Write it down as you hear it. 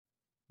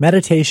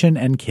Meditation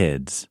and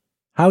kids.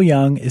 How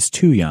young is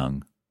too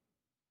young?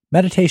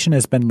 Meditation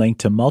has been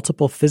linked to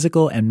multiple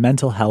physical and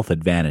mental health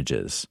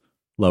advantages.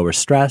 Lower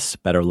stress,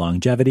 better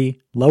longevity,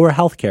 lower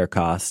healthcare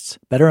costs,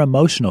 better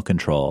emotional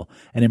control,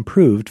 and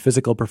improved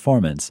physical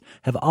performance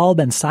have all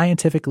been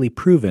scientifically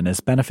proven as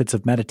benefits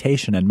of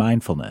meditation and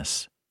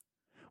mindfulness.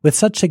 With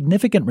such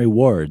significant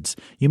rewards,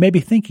 you may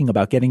be thinking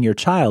about getting your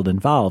child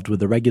involved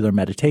with a regular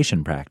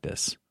meditation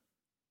practice.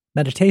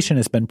 Meditation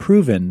has been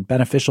proven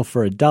beneficial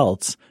for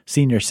adults,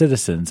 senior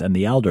citizens, and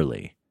the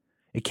elderly.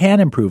 It can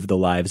improve the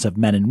lives of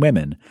men and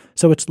women,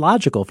 so it's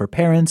logical for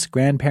parents,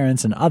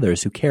 grandparents, and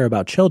others who care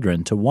about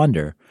children to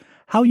wonder,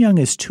 how young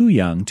is too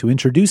young to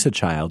introduce a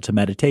child to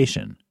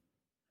meditation?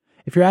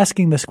 If you're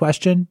asking this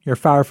question, you're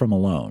far from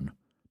alone.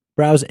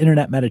 Browse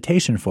internet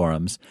meditation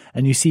forums,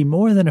 and you see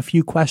more than a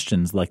few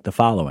questions like the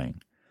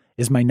following.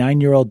 Is my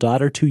 9-year-old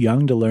daughter too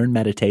young to learn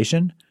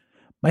meditation?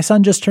 My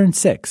son just turned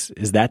 6.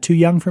 Is that too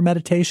young for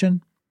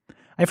meditation?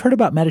 I've heard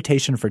about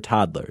meditation for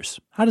toddlers.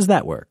 How does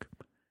that work?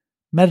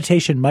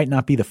 Meditation might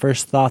not be the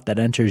first thought that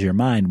enters your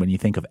mind when you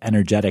think of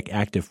energetic,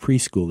 active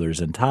preschoolers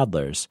and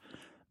toddlers.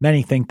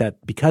 Many think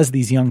that because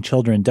these young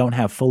children don't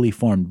have fully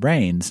formed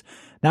brains,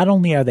 not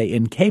only are they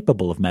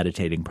incapable of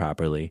meditating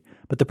properly,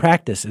 but the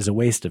practice is a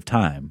waste of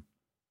time.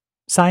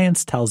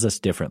 Science tells us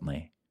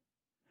differently.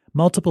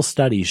 Multiple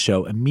studies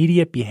show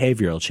immediate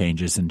behavioral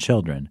changes in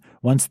children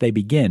once they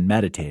begin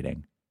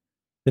meditating.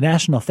 The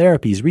National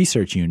Therapies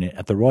Research Unit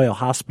at the Royal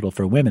Hospital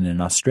for Women in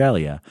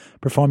Australia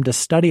performed a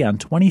study on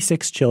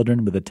 26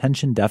 children with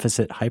attention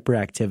deficit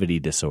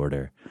hyperactivity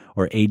disorder,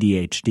 or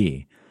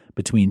ADHD,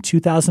 between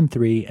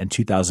 2003 and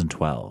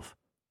 2012.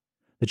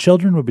 The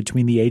children were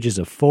between the ages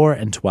of 4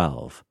 and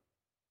 12.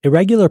 A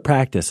regular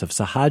practice of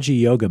Sahaja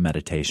Yoga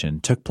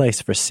meditation took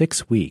place for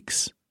 6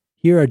 weeks.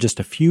 Here are just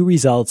a few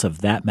results of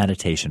that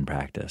meditation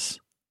practice.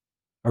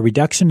 A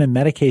reduction in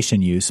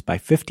medication use by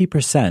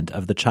 50%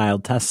 of the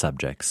child test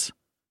subjects.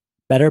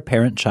 Better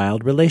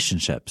parent-child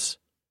relationships.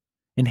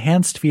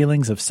 Enhanced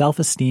feelings of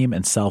self-esteem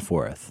and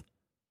self-worth.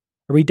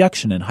 A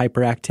reduction in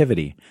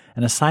hyperactivity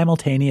and a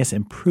simultaneous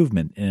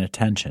improvement in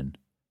attention.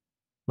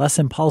 Less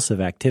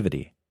impulsive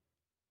activity.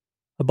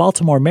 A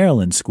Baltimore,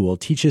 Maryland school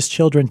teaches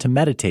children to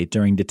meditate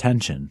during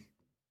detention.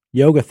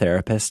 Yoga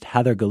therapist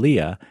Heather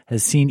Galea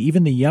has seen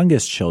even the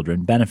youngest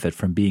children benefit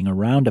from being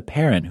around a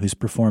parent who's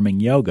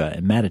performing yoga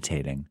and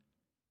meditating.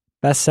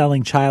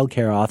 Best-selling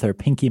childcare author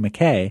Pinky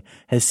McKay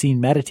has seen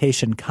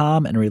meditation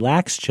calm and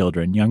relax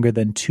children younger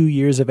than 2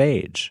 years of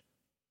age.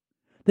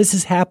 This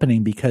is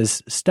happening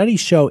because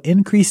studies show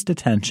increased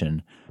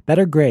attention,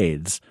 better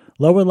grades,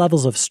 lower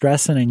levels of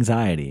stress and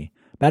anxiety,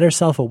 better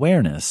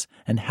self-awareness,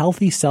 and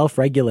healthy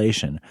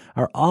self-regulation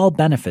are all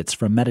benefits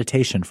from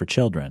meditation for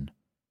children.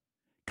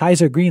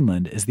 Kaiser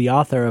Greenland is the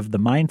author of The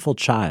Mindful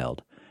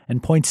Child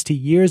and points to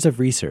years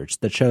of research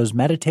that shows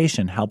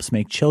meditation helps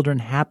make children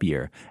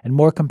happier and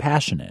more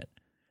compassionate,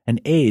 and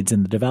aids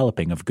in the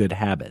developing of good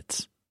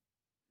habits.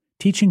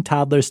 Teaching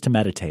toddlers to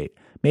meditate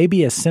may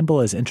be as simple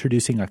as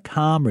introducing a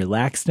calm,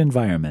 relaxed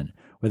environment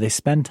where they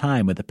spend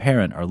time with a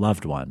parent or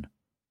loved one.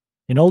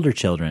 In older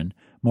children,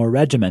 more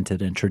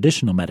regimented and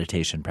traditional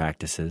meditation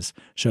practices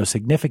show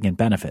significant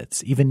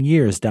benefits, even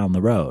years down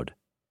the road.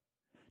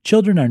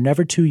 Children are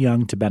never too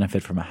young to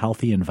benefit from a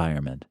healthy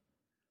environment.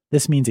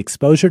 This means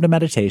exposure to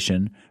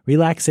meditation,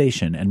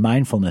 relaxation, and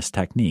mindfulness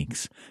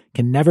techniques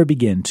can never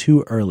begin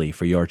too early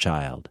for your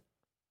child.